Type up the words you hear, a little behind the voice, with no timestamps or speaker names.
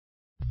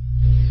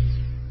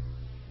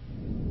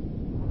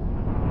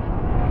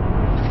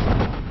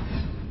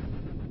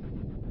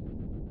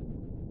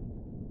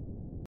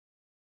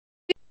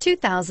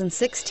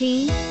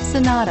2016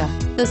 Sonata.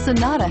 The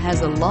Sonata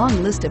has a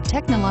long list of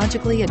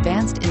technologically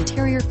advanced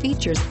interior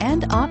features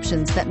and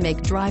options that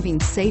make driving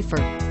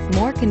safer,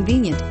 more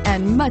convenient,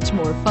 and much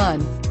more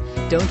fun.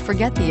 Don't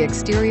forget the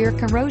exterior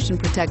corrosion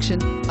protection,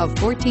 a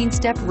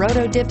 14-step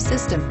roto-dip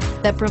system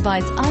that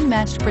provides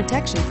unmatched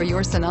protection for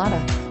your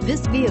Sonata.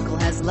 This vehicle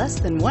has less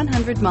than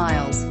 100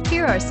 miles.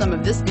 Here are some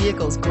of this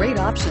vehicle's great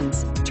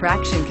options: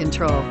 traction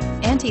control,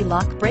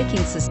 anti-lock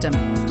braking system,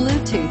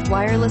 Bluetooth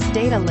wireless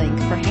data link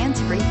for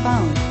hands-free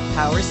phone,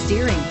 power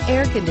steering,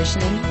 air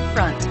conditioning,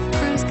 front,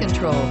 cruise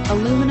control,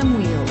 aluminum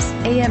wheels,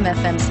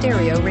 AM/FM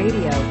stereo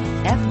radio,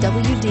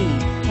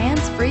 FWD,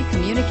 hands-free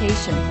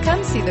communication.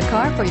 Come see the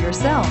car for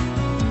yourself.